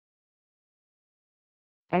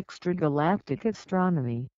Extragalactic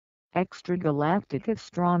astronomy. Extragalactic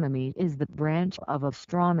astronomy is the branch of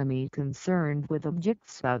astronomy concerned with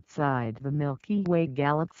objects outside the Milky Way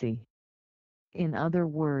galaxy. In other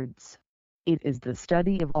words, it is the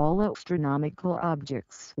study of all astronomical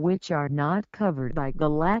objects which are not covered by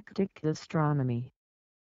galactic astronomy.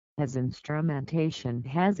 As instrumentation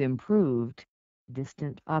has improved,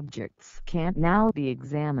 distant objects can now be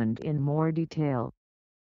examined in more detail.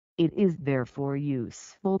 It is therefore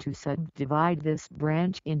useful to subdivide this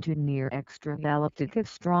branch into near-extragalactic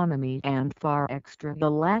astronomy and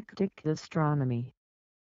far-extragalactic astronomy.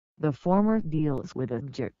 The former deals with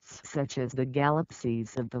objects such as the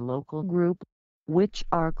galaxies of the local group, which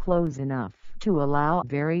are close enough to allow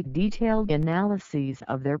very detailed analyses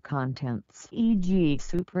of their contents, e.g.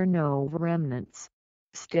 supernova remnants,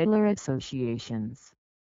 stellar associations,